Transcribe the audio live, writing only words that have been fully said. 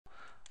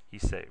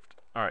He's saved.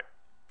 All right.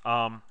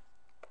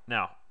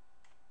 Now,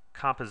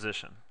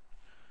 composition.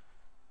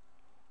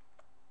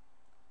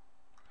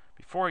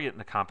 Before I get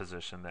into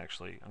composition,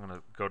 actually, I'm going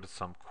to go to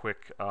some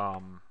quick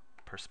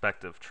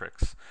perspective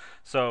tricks.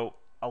 So,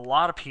 a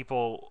lot of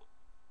people,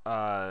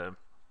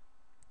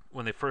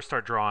 when they first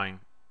start drawing,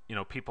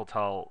 people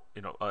tell,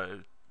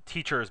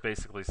 teachers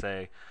basically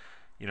say,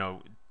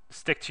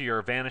 stick to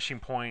your vanishing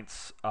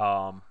points,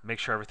 make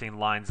sure everything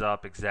lines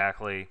up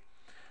exactly.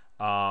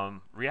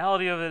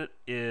 Reality of it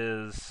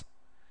is,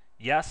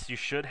 yes, you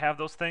should have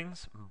those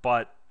things,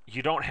 but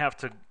you don't have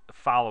to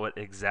follow it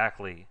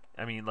exactly.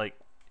 I mean, like,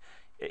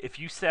 if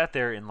you sat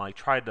there and like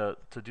tried to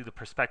do the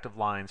perspective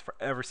lines for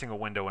every single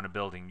window in a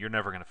building, you're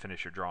never going to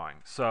finish your drawing.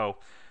 So,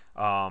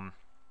 I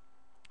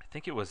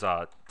think it was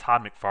Todd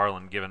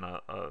McFarlane giving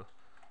a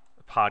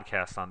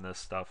podcast on this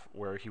stuff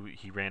where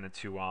he ran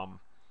into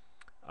um,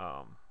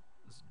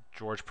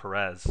 George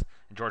Perez,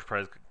 and George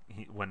Perez,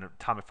 when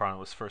Todd McFarlane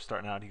was first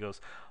starting out, he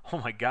goes, "Oh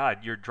my God,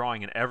 you're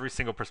drawing in every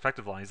single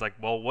perspective line." He's like,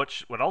 "Well,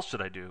 what else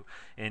should I do?"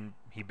 And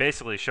he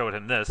basically showed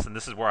him this, and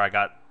this is where I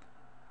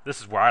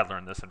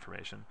learned this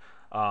information.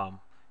 I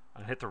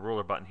hit the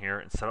ruler button here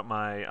and set up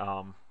my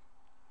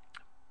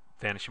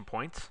vanishing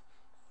points,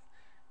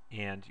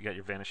 and you got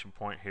your vanishing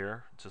point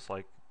here, just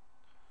like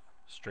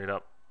straight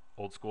up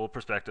old school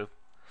perspective.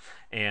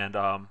 And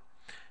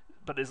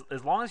but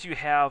as long as you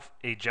have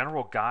a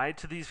general guide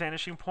to these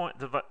vanishing point,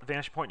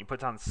 you put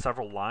down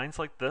several lines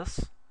like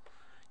this,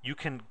 you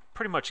can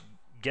pretty much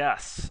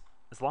guess.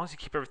 As long as you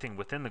keep everything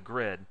within the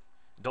grid,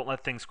 don't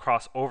let things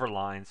cross over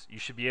lines, you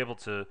should be able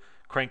to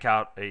crank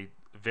out a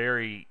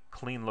very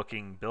clean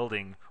looking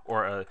building,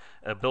 or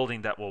a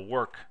building that will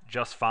work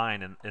just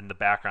fine in the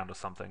background of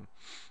something.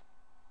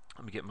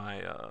 Let me get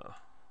my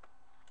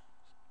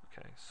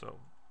okay, so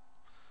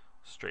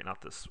straighten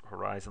out this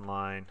horizon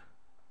line,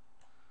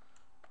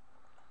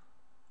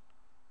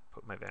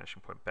 put my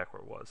vanishing point back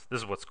where it was.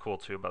 This is what's cool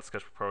too about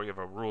Sketchbook Pro. You have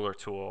a ruler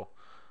tool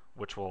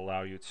which will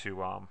allow you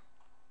to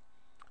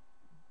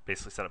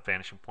basically set up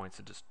vanishing points,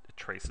 and just it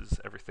traces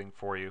everything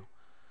for you.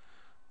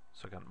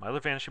 So I got my other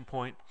vanishing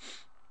point.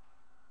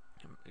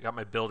 I got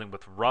my building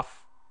with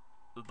rough,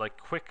 like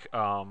quick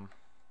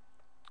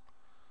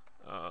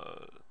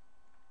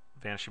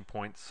vanishing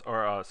points,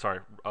 or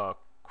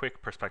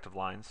quick perspective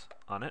lines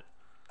on it.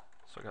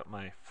 So I got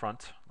my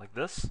front like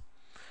this.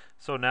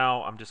 So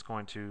now I'm just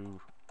going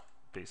to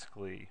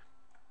basically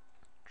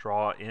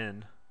draw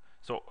in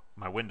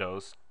my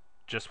windows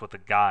just with the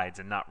guides,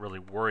 and not really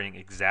worrying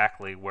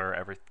exactly where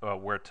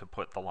to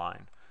put the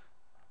line.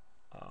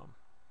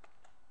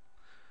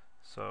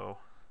 So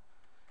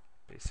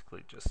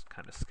basically just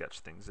kind of sketch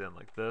things in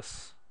like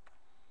this.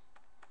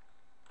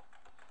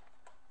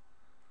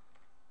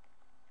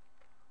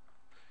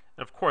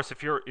 And of course,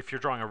 if you're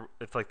drawing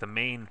if like the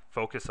main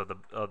focus of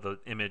the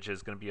image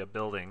is going to be a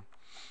building,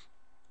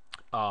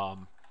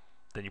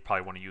 then you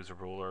probably want to use a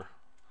ruler.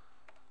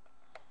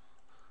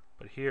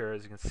 But here,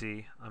 as you can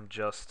see, I'm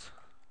just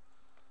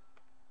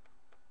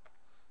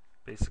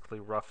basically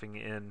roughing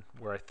in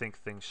where I think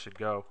things should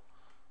go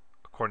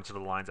according to the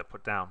lines I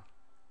put down.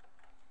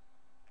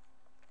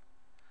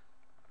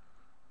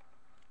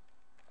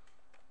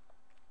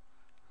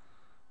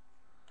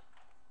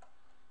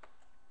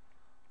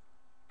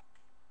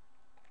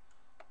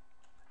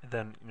 And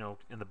then,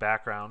 in the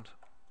background,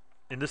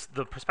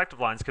 the perspective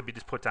lines could be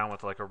just put down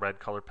with like a red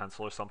colored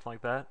pencil or something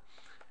like that.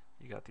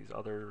 You got these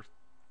other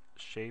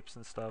shapes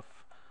and stuff.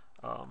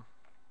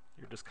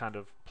 You're just kind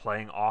of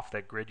playing off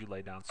that grid you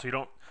lay down, so you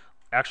don't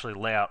actually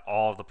lay out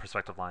all of the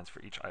perspective lines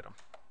for each item.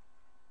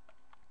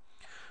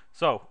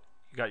 So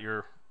you got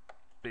your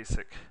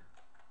basic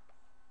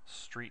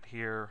street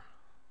here,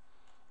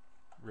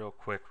 real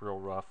quick, real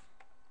rough,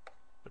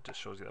 but just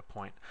shows you that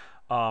point.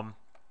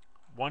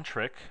 One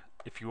trick,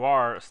 if you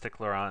are a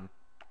stickler on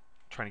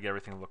trying to get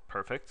everything to look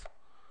perfect,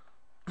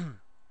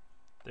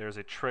 there's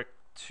a trick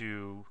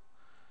to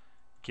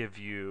give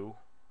you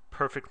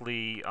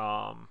perfectly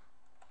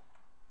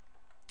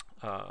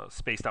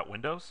spaced out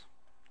windows.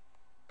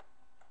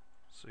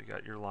 So you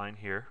got your line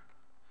here.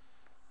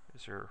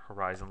 Here's your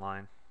horizon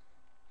line,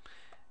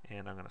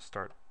 and I'm going to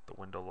start the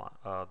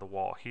the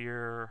wall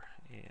here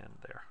and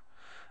there.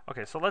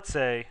 Okay, so let's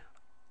say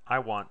I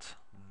want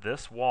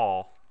this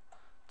wall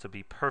to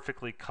be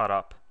perfectly cut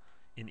up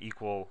in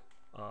equal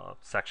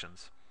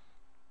sections.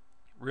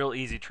 Real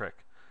easy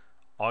trick.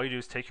 All you do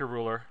is take your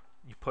ruler,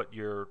 you put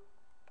your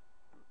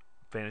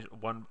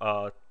one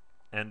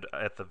end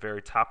at the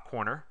very top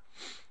corner,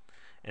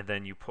 and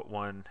then you put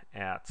one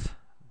at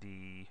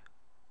the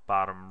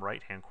bottom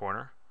right hand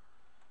corner.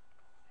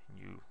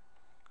 You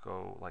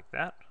go like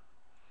that,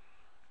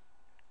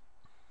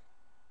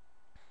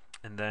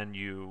 and then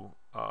you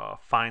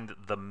find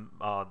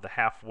the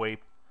halfway.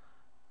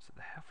 Is it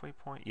the halfway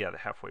point? Yeah, the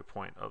halfway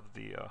point of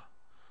the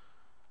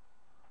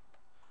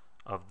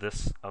of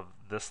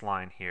this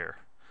line here.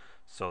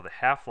 So the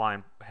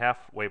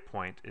halfway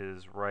point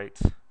is right.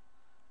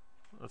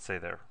 Let's say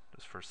there,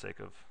 just for sake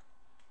of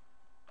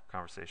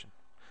conversation.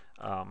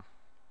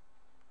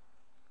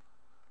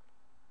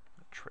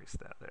 trace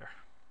that there.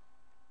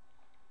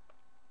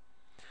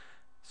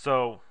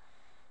 So,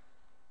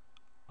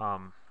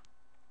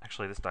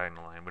 actually, this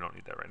diagonal line, we don't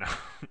need that right now.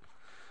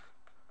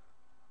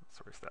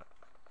 Let's erase that.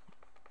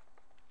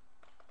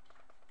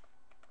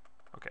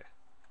 Okay,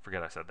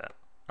 forget I said that.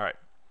 All right.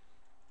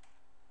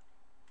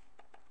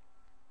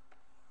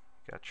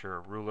 Got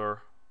your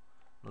ruler.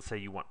 Let's say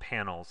you want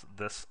panels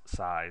this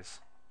size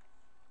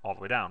all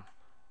the way down.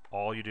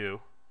 All you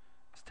do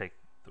is take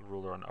the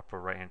ruler on the upper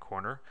right hand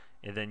corner,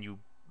 and then you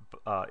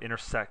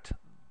intersect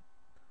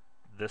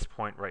this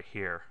point right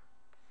here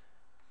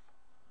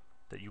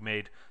that you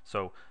made.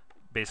 So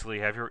basically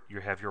you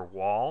have your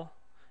wall,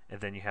 and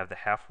then you have the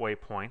halfway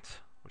point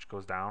which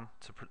goes down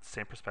to the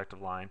same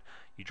perspective line.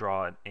 You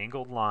draw an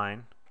angled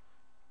line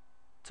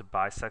to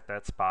bisect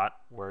that spot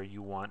where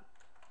you want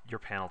your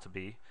panel to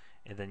be,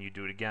 and then you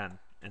do it again,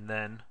 and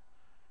then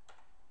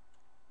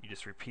you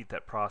just repeat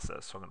that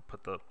process. So I'm going to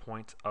put the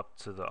point up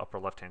to the upper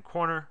left hand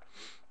corner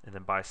and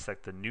then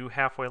bisect the new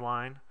halfway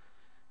line.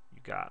 You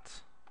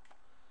got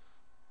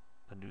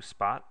a new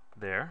spot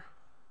there.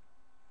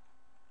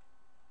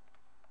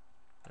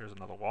 There's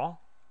another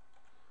wall.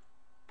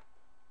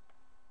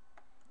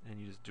 And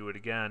you just do it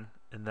again,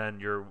 and then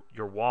your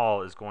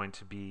wall is going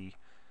to be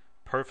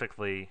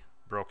perfectly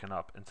broken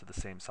up into the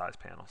same size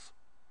panels.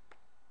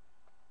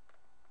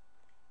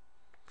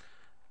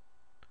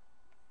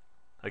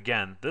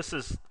 Again, this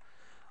is,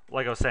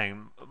 like I was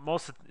saying,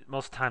 most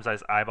times I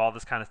eyeball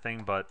this kind of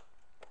thing, but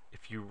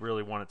if you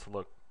really want it to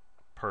look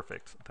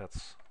perfect,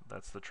 that's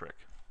the trick.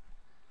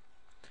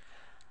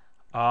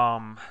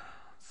 Let's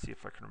see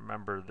if I can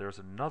remember. There's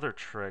another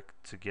trick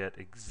to get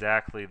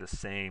exactly the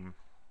same.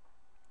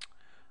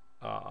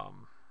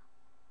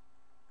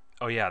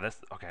 Oh yeah,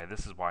 okay.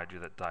 This is why I do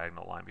that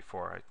diagonal line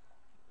before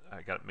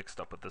I got it mixed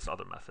up with this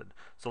other method.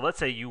 So let's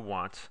say you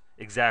want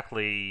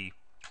exactly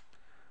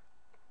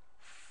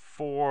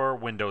 4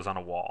 windows on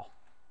a wall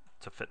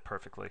to fit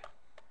perfectly.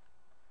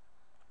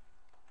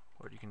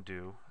 What you can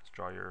do is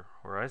draw your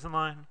horizon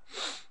line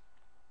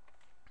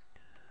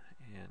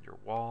and your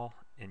wall,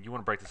 and you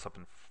want to break this up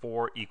in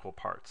 4 equal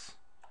parts.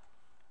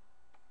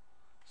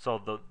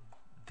 So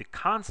the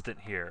constant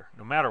here,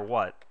 no matter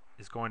what,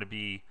 is going to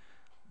be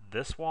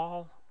this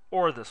wall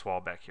or this wall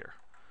back here,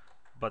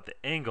 but the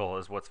angle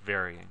is what's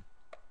varying.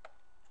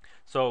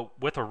 So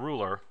with a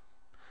ruler,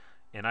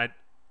 and I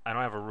don't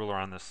have a ruler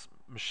on this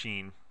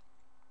machine,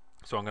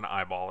 so I'm going to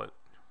eyeball it.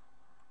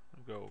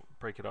 Go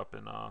break it up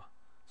in so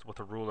with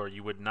a ruler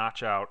you would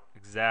notch out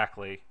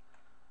exactly.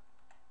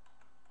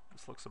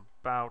 This looks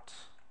about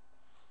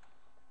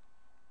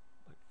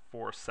like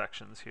 4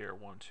 sections here.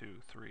 1, 2,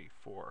 3,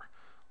 4.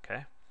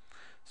 Okay.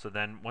 So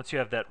then once you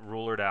have that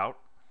rulered out,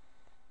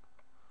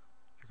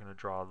 you're going to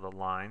draw the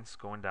lines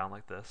going down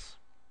like this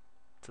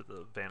to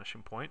the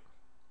vanishing point.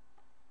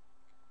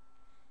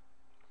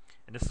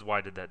 And this is why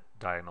I did that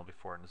diagonal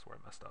before, and this is where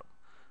I messed up.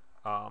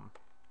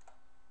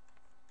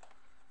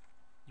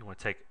 You want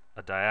to take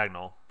a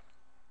diagonal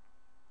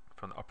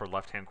from the upper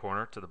left hand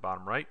corner to the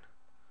bottom right,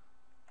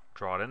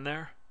 draw it in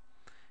there,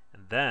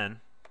 and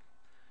then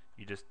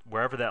you just,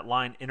 wherever that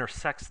line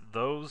intersects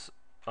those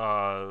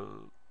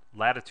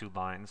latitude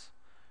lines,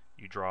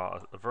 you draw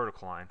a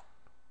vertical line,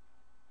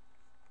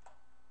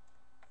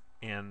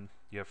 and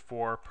you have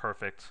 4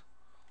 perfect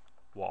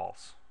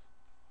walls.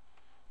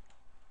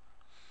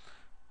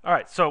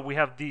 Alright, so we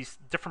have these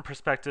different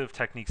perspective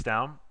techniques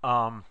down.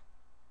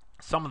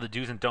 Some of the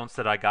do's and don'ts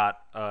that I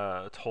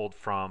got told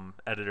from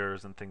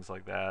editors and things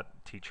like that,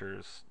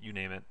 teachers, you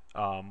name it,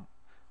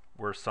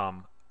 were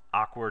some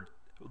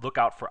look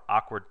out for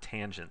awkward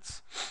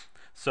tangents.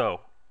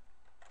 So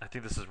I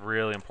think this is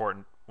really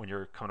important when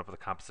you're coming up with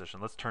a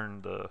composition. Let's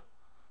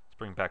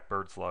bring back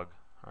Bird Slug.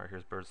 All right,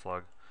 here's Bird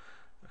Slug.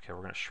 Okay,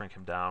 we're going to shrink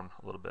him down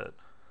a little bit.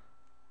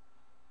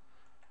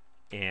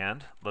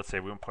 And let's say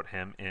we want to put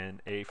him in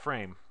a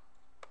frame.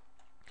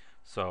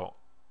 So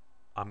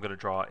I'm going to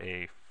draw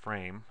a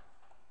frame.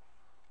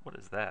 What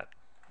is that?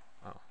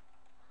 Oh.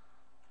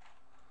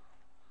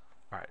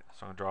 Alright,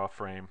 so I'm going to draw a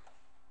frame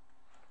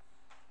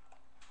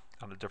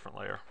on a different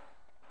layer.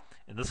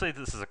 And let's say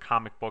this is a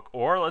comic book,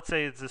 or let's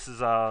say this is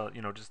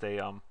just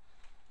a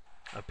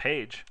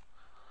page.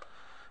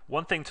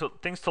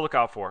 Things to look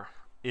out for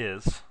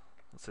is,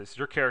 let's say it's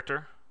your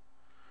character.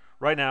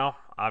 Right now,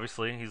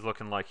 obviously, he's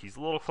looking like he's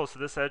a little close to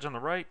this edge on the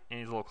right, and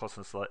he's a little close to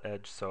this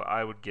edge, so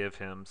I would give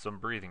him some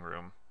breathing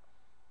room.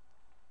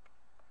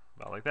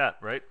 About like that,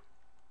 right?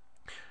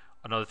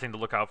 Another thing to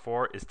look out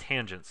for is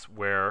tangents,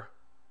 where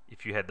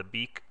if you had the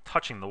beak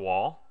touching the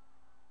wall,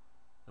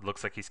 it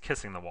looks like he's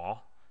kissing the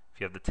wall.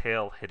 If you have the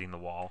tail hitting the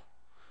wall,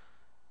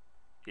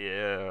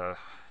 yeah,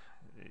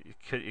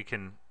 it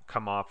can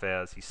come off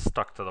as he's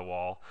stuck to the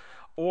wall.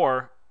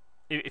 Or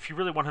if you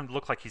really want him to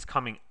look like he's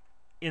coming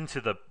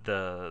into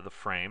the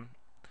frame,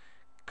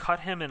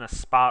 cut him in a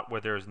spot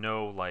where there's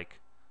no like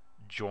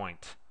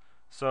joint.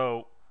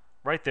 So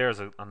right there is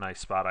a nice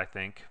spot, I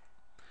think.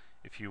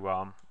 If you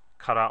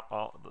cut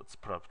out, let's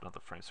put up another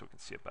frame so we can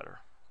see it better.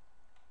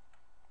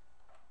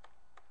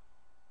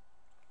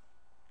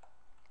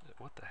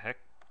 What the heck?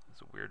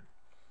 It's a weird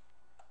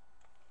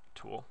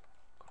tool.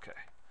 Okay,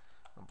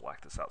 I'll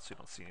black this out so you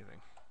don't see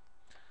anything.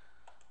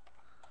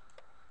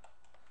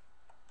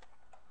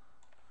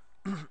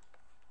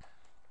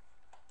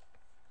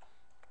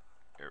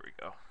 There we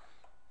go.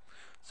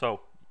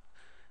 So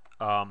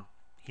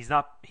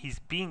he's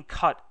being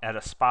cut at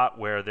a spot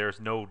where there's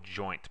no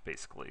joint,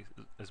 basically,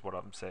 is what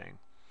I'm saying.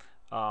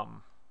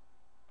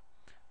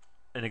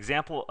 An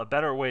example, a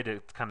better way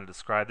to kind of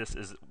describe this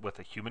is with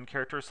a human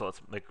character. So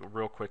let's make a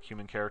real quick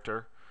human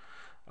character.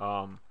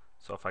 So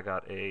if I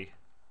got a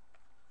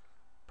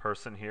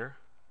person here,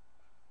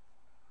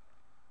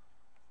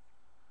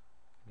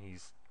 and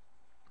he's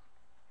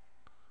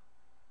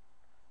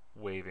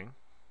waving.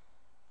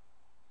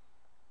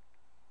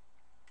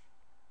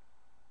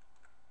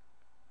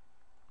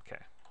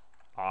 Okay,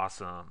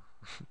 awesome.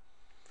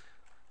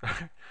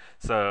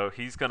 So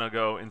he's going to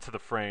go into the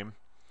frame.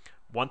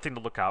 One thing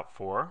to look out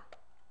for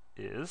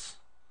is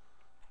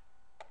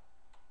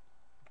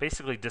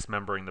basically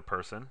dismembering the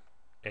person.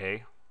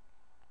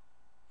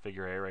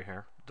 Figure A right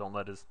here. Don't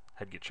let his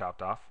head get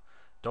chopped off.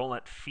 Don't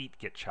let feet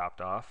get chopped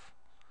off.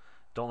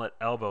 Don't let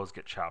elbows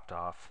get chopped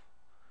off.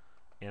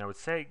 And I would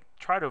say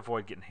try to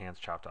avoid getting hands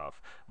chopped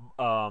off.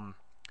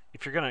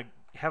 If you're going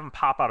to have him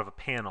pop out of a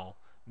panel,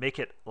 make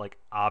it like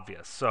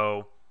obvious.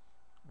 So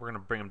we're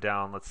going to bring him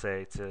down, let's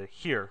say, to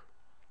here.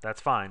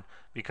 That's fine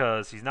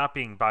because he's not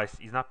being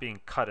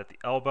cut at the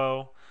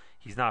elbow.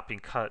 He's not being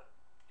cut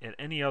at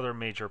any other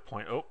major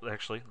point. Oh,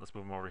 actually, let's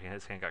move him over here.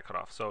 His hand got cut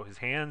off. So his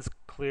hand's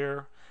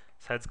clear,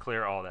 his head's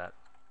clear, all that.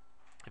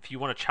 If you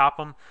want to chop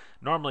him,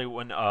 normally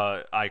when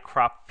I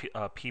crop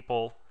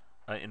people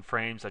in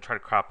frames, I try to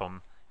crop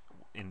them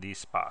in these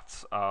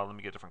spots. Let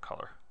me get a different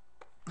color.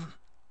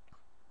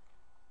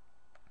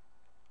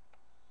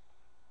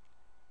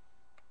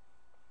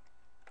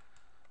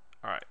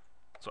 Alright,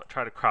 so I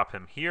try to crop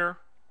him here,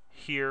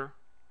 here,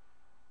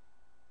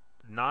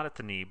 not at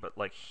the knee, but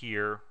like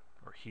here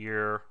or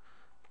here.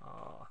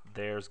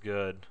 There's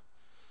good.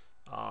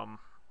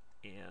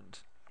 And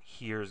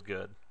here's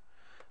good.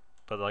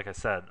 But like I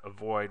said,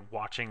 avoid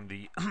watching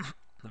the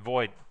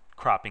avoid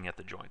cropping at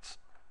the joints.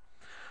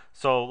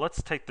 So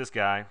let's take this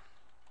guy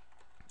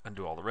and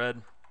do all the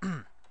red.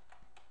 And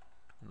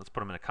let's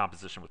put him in a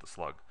composition with the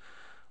slug.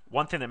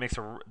 One thing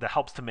that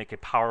helps to make a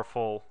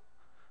powerful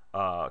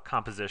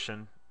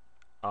composition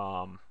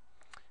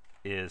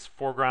is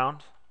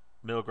foreground,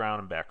 middle ground,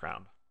 and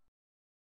background.